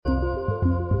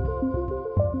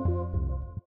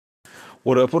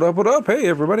What up, what up, what up? Hey,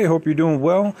 everybody, hope you're doing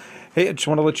well. Hey, I just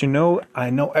want to let you know, I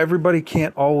know everybody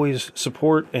can't always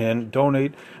support and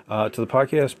donate to the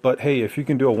podcast, but hey, if you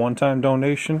can do a one-time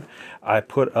donation, I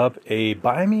put up a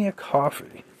Buy Me a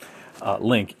Coffee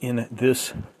link in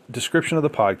this description of the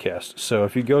podcast. So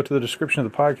if you go to the description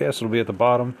of the podcast, it'll be at the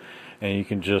bottom, and you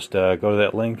can just go to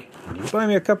that link and you can buy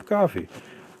me a cup of coffee,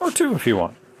 or two if you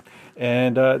want.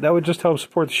 And that would just help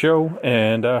support the show,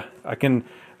 and I can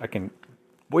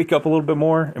wake up a little bit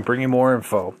more and bring you more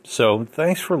info. So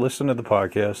thanks for listening to the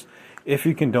podcast. If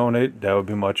you can donate, that would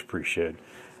be much appreciated.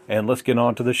 And let's get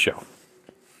on to the show.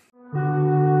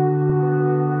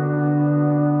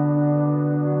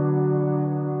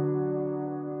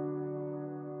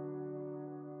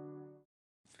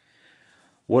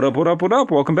 What up, what up, what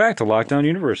up? Welcome back to Lockdown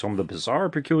Universe, home of the bizarre,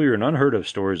 peculiar, and unheard of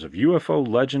stories of UFO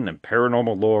legend and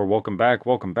paranormal lore. Welcome back,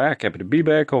 welcome back. Happy to be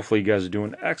back. Hopefully you guys are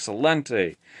doing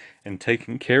excelente and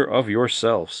taking care of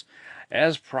yourselves.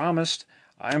 As promised,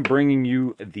 I am bringing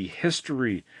you the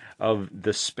history of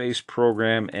the space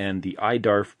program and the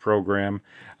IDARF program,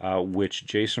 which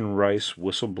Jason Rice,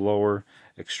 whistleblower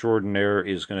extraordinaire,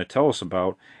 is going to tell us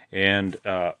about. And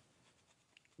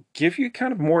give you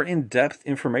kind of more in-depth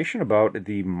information about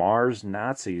the Mars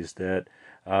Nazis that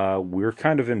we're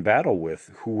kind of in battle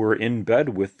with, who were in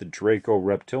bed with the Draco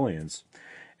reptilians.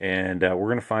 And we're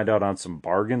going to find out on some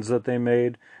bargains that they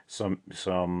made, some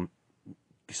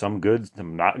good,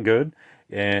 some not good,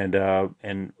 and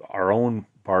our own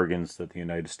bargains that the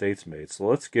United States made. So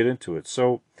let's get into it.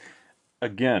 So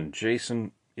again,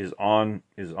 Jason is on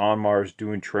Mars,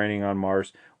 doing training on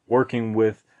Mars, working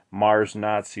with Mars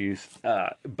Nazis,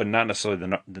 but not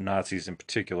necessarily the Nazis in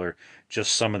particular,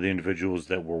 just some of the individuals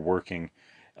that were working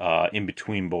in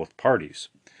between both parties.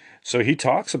 So he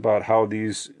talks about how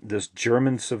this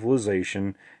German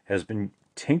civilization has been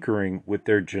tinkering with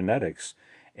their genetics,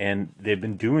 and they've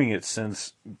been doing it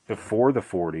since before the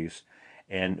 40s,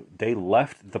 and they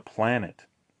left the planet.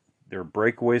 They're a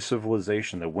breakaway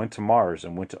civilization that went to Mars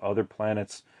and went to other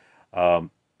planets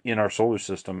in our solar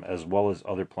system, as well as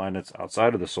other planets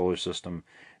outside of the solar system,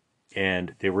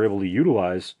 and they were able to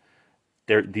utilize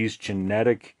these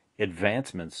genetic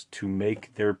advancements to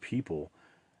make their people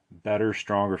better,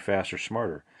 stronger, faster,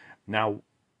 smarter. Now,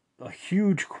 a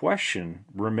huge question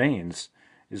remains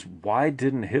is why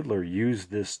didn't Hitler use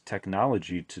this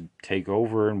technology to take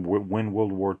over and win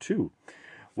World War II?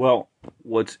 Well,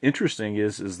 what's interesting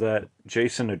is that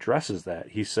Jason addresses that.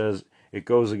 He says it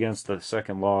goes against the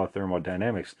second law of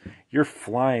thermodynamics. You're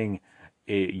flying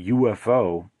a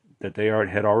UFO that they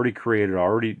had already created,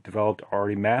 already developed,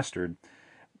 already mastered.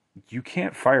 You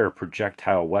can't fire a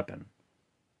projectile weapon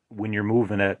when you're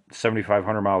moving at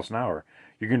 7,500 miles an hour.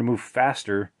 You're going to move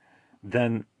faster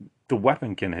than the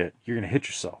weapon can hit. You're going to hit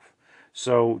yourself.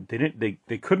 So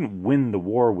they couldn't win the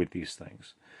war with these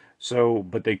things. So,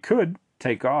 but they could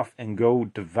take off and go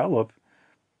develop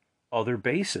other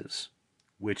bases,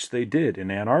 which they did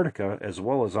in Antarctica as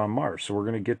well as on Mars. So we're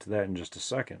going to get to that in just a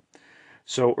second.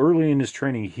 So early in his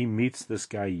training, he meets this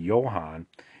guy Johann,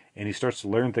 and he starts to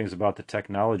learn things about the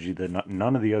technology that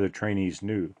none of the other trainees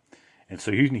knew. And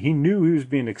so he knew he was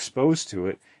being exposed to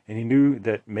it, and he knew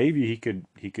that maybe he could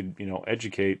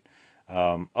educate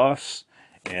us,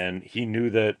 and he knew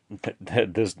that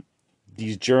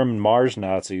these German Mars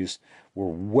Nazis were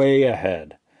way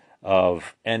ahead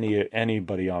of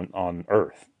anybody on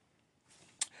Earth.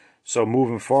 So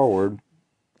moving forward,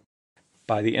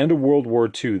 by the end of World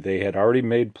War II, they had already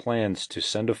made plans to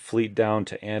send a fleet down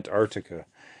to Antarctica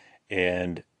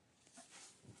and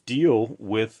deal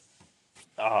with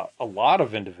a lot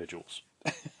of individuals.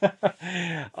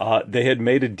 They had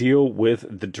made a deal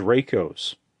with the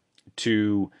Dracos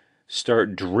to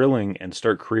start drilling and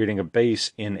start creating a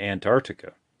base in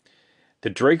Antarctica.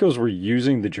 The Dracos were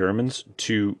using the Germans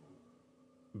to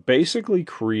basically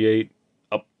create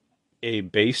a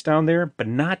base down there, but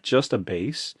not just a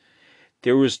base.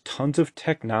 There was tons of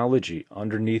technology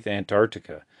underneath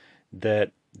Antarctica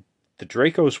that the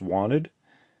Dracos wanted,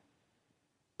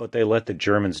 but they let the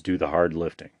Germans do the hard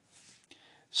lifting.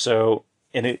 So,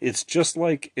 and it's just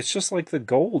like the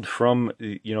gold from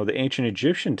the ancient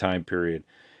Egyptian time period.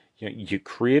 You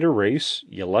create a race,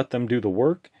 you let them do the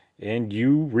work, and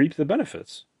you reap the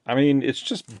benefits. I mean, it's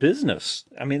just business.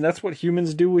 I mean, that's what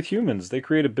humans do with humans. They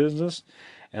create a business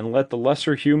and let the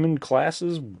lesser human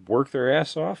classes work their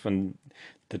ass off, and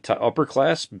the upper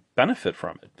class benefit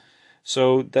from it.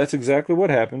 So that's exactly what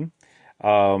happened.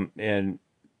 And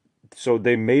so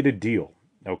they made a deal.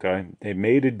 Okay, they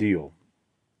made a deal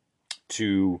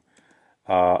to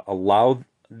allow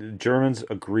the Germans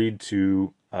agreed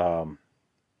to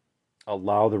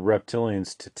allow the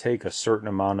reptilians to take a certain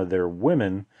amount of their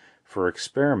women for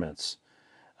experiments,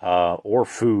 or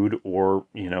food, or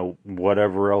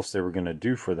whatever else they were going to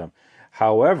do for them.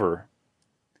 However,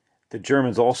 the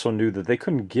Germans also knew that they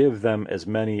couldn't give them as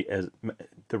many as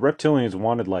the reptilians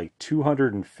wanted, like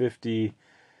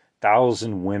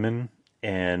 250,000 women,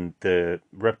 and the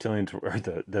reptilians or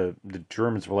the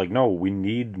Germans were like, no, we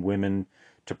need women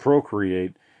to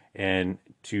procreate and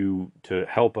to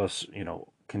help us,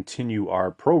 continue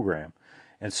our program.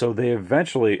 And so they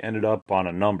eventually ended up on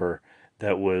a number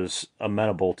that was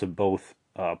amenable to both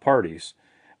parties.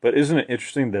 But isn't it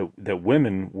interesting that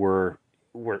women were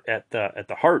at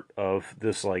the heart of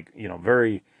this, like,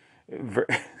 very, very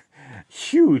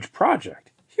huge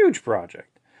project, huge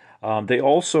project.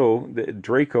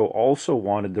 Draco also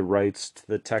wanted the rights to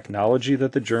the technology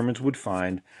that the Germans would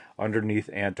find underneath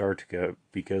Antarctica,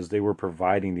 because they were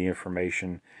providing the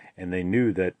information, and they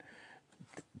knew that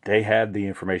they had the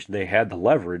information, they had the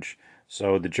leverage.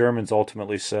 So the Germans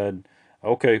ultimately said,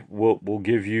 "Okay, we'll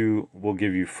give you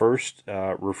first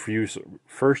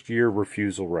year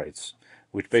refusal rights,"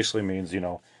 which basically means,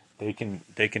 they can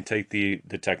take the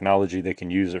technology, they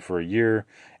can use it for a year,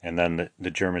 and then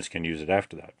the Germans can use it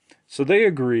after that. So they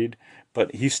agreed,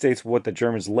 but he states what the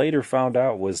Germans later found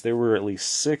out was there were at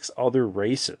least six other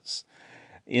races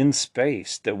in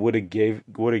space that would have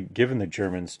given the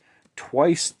Germans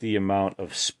twice the amount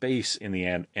of space in the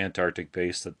Antarctic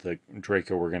base that the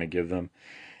Draco were going to give them,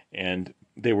 and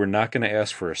they were not going to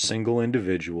ask for a single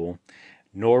individual,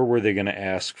 nor were they going to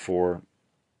ask for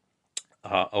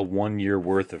a 1 year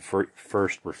worth of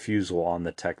first refusal on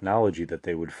the technology that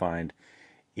they would find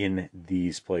in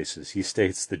these places. He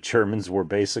states the Germans were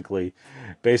basically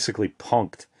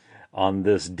punked on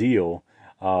this deal.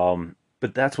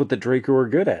 But that's what the Draco are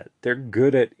good at. They're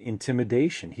good at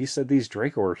intimidation. He said these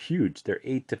Draco are huge. They're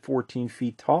 8 to 14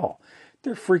 feet tall.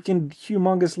 They're freaking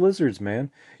humongous lizards,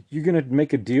 man. You're going to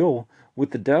make a deal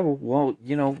with the devil. Well,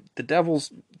 the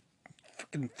devil's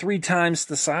fucking 3 times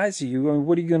the size of you. I mean,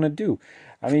 what are you going to do?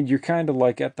 I mean, you're kind of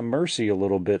like at the mercy a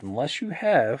little bit, unless you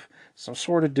have some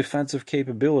sort of defensive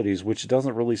capabilities, which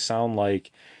doesn't really sound like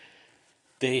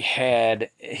they had,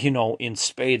 in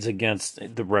spades against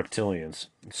the reptilians.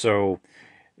 So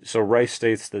Rice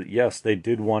states that yes, they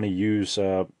did want to use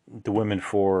the women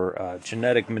for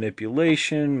genetic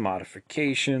manipulation,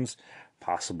 modifications,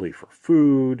 possibly for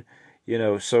food.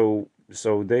 So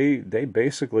they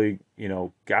basically,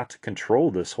 got to control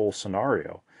this whole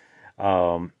scenario.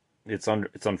 It's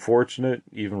unfortunate.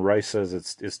 Even Rice says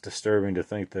it's disturbing to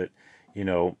think that,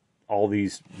 all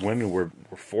these women were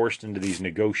forced into these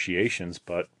negotiations,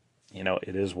 but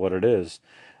it is what it is.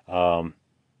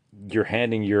 You're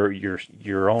handing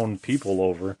your own people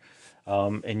over,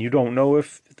 and you don't know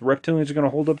if the reptilians are going to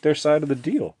hold up their side of the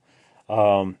deal.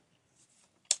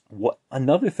 What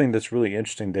another thing that's really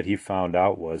interesting that he found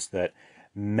out was that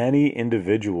many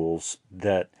individuals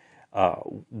that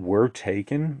were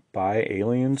taken by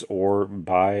aliens or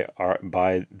by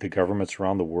the governments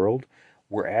around the world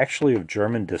were actually of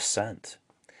German descent.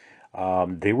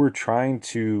 They were trying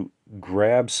to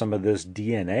grab some of this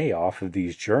DNA off of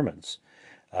these Germans,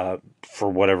 for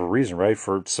whatever reason, right?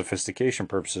 For sophistication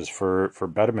purposes, for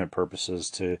betterment purposes,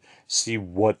 to see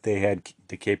what they had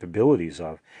the capabilities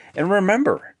of. And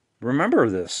remember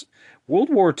this. World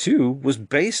War II was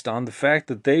based on the fact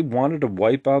that they wanted to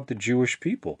wipe out the Jewish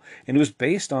people. And it was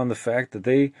based on the fact that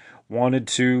they wanted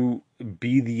to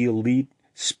be the elite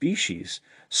species.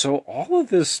 So all of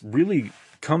this really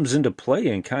comes into play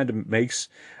and kind of makes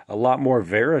a lot more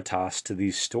veritas to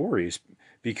these stories,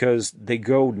 because they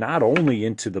go not only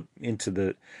into the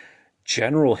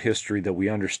general history that we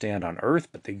understand on Earth,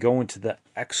 but they go into the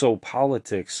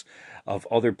exopolitics of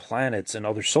other planets and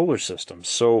other solar systems.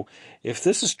 So if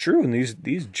this is true, and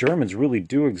these Germans really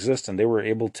do exist, and they were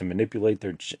able to manipulate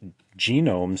their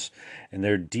genomes and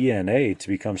their DNA to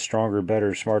become stronger,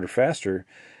 better, smarter, faster,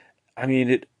 I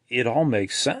mean, it all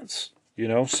makes sense,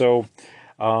 So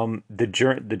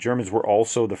the Germans were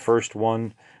also the first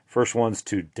ones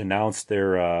to denounce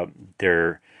their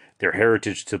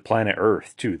heritage to planet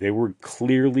Earth too. They were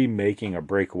clearly making a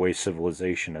breakaway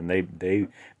civilization, and they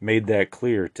made that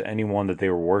clear to anyone that they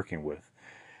were working with.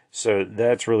 So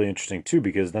that's really interesting too,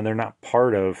 because then they're not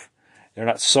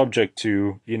subject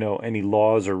to, any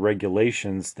laws or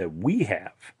regulations that we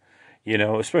have,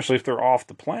 especially if they're off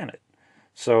the planet.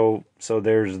 So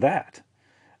there's that.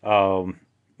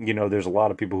 There's a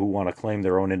lot of people who want to claim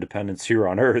their own independence here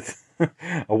on Earth,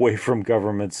 away from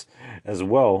governments as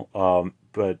well.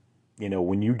 But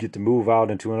when you get to move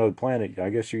out into another planet, I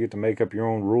guess you get to make up your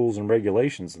own rules and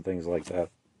regulations and things like that.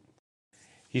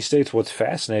 he states what's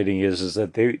fascinating is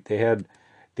that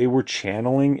they were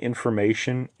channeling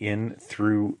information in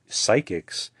through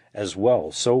psychics as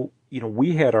well. So,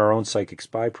 we had our own psychic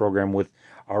spy program with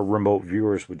our remote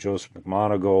viewers with Joseph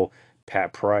McMoneagle,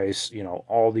 Pat Price,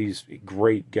 all these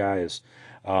great guys,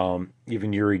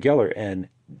 even Uri Geller. And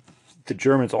the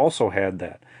Germans also had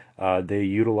that. They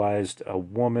utilized a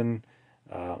woman.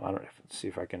 I don't know. Let's see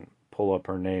if I can pull up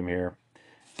her name here.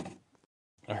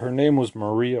 Her name was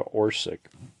Maria Orsic,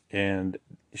 and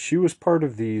she was part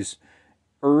of these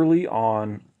early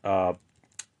on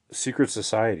secret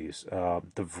societies.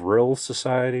 The Vril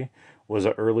Society was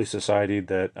an early society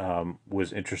that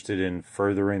was interested in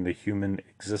furthering the human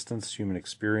existence, human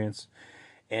experience.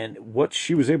 And what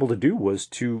she was able to do was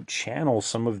to channel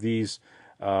some of these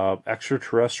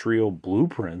extraterrestrial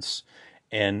blueprints.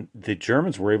 And the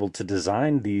Germans were able to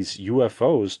design these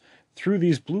UFOs through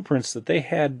these blueprints that they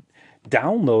had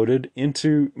downloaded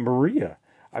into Maria.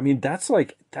 I mean, that's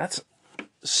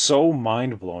so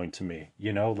mind blowing to me.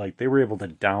 Like they were able to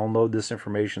download this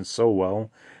information so well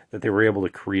that they were able to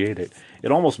create it.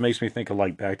 It almost makes me think of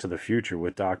like Back to the Future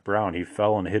with Doc Brown. He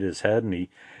fell and hit his head, and he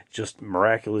just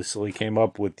miraculously came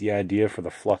up with the idea for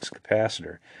the flux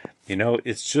capacitor.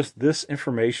 It's just this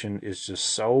information is just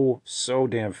so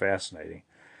damn fascinating.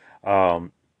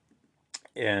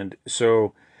 And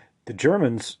so the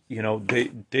Germans,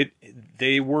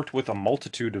 they worked with a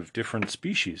multitude of different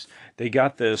species. They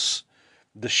got the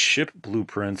ship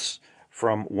blueprints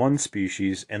from one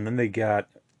species, and then they got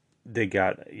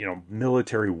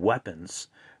military weapons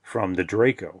from the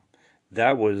Draco.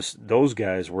 Those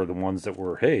guys were the ones that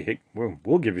were, hey,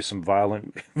 we'll give you some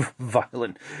violent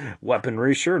violent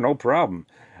weaponry, sure, no problem.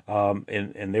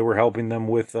 And they were helping them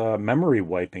with memory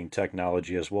wiping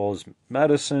technology, as well as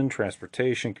medicine,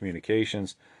 transportation,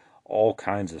 communications, all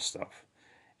kinds of stuff.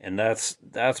 And that's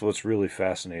what's really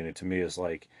fascinating to me is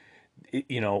like,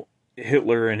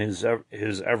 Hitler and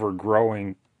his ever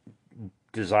growing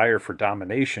desire for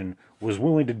domination was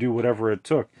willing to do whatever it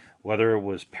took, whether it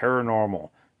was paranormal,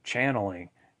 channeling,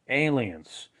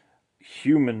 aliens,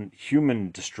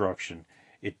 human destruction.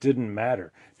 It didn't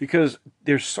matter because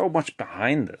there's so much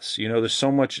behind this. There's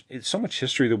so much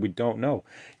history that we don't know.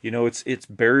 It's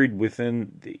buried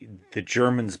within the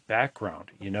Germans'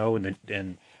 background.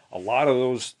 And a lot of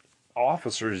those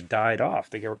officers died off.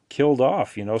 They got killed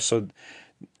off. So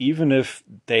even if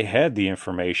they had the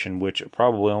information, which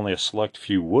probably only a select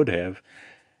few would have,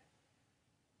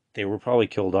 they were probably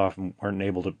killed off and weren't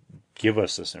able to give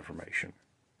us this information.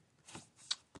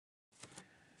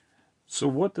 So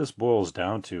what this boils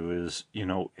down to is,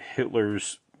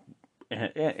 Hitler's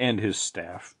and his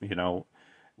staff,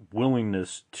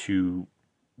 willingness to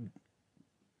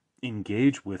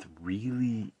engage with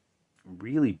really,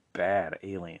 really bad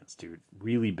aliens, dude,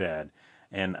 really bad.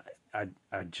 And I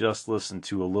just listened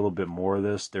to a little bit more of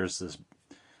this. There's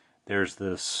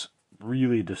this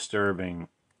really disturbing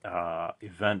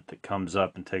event that comes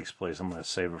up and takes place. I'm going to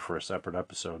save it for a separate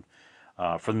episode,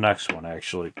 for the next one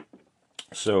actually.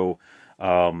 So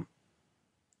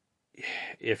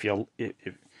if you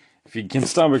can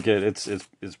stomach it,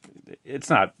 it's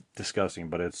not disgusting,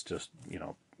 but it's just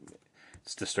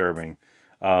it's disturbing.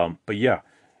 But yeah,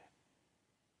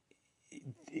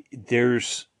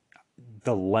 there's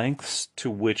the lengths to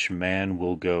which man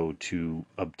will go to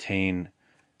obtain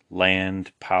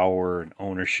land, power, and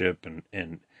ownership,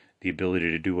 and the ability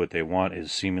to do what they want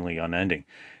is seemingly unending.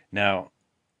 Now,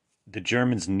 the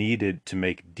Germans needed to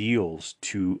make deals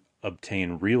to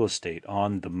obtain real estate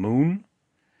on the moon.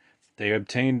 They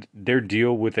obtained their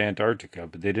deal with Antarctica,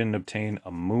 but they didn't obtain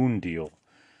a moon deal.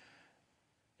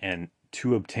 And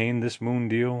to obtain this moon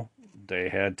deal, they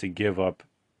had to give up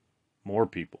more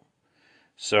people.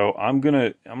 So I'm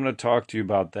gonna talk to you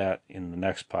about that in the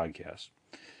next podcast.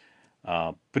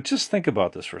 But just think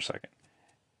about this for a second.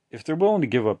 If they're willing to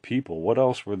give up people, what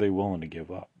else were they willing to give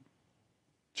up?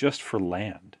 Just for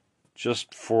land,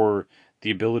 just for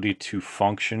the ability to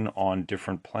function on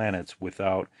different planets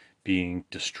without being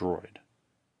destroyed.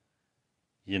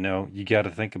 You got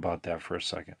to think about that for a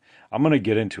second. I'm going to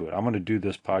get into it. I'm going to do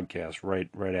this podcast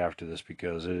right after this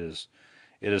because it is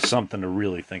something to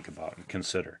really think about and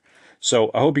consider. So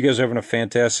I hope you guys are having a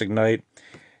fantastic night.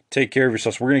 Take care of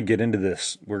yourselves. We're going to get into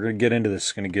this.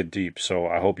 It's going to get deep. So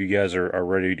I hope you guys are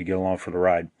ready to get along for the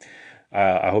ride.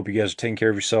 I hope you guys are taking care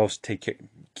of yourselves.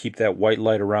 Keep that white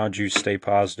light around you. Stay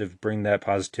positive. Bring that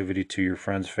positivity to your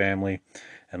friends, family,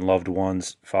 and loved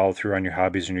ones. Follow through on your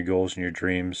hobbies and your goals and your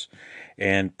dreams.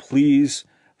 And please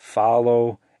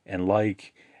follow and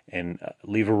like and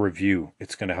leave a review.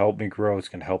 It's going to help me grow. It's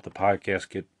going to help the podcast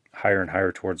get higher and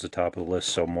higher towards the top of the list,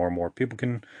 so more and more people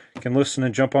can listen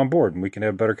and jump on board, and we can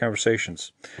have better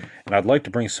conversations. And I'd like to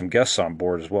bring some guests on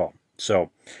board as well.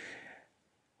 So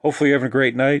hopefully you're having a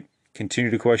great night.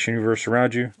 Continue to question the universe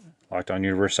around you. Locked On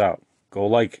Universe out. Go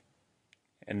like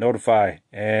and notify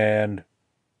and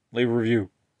leave a review.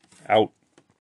 Out.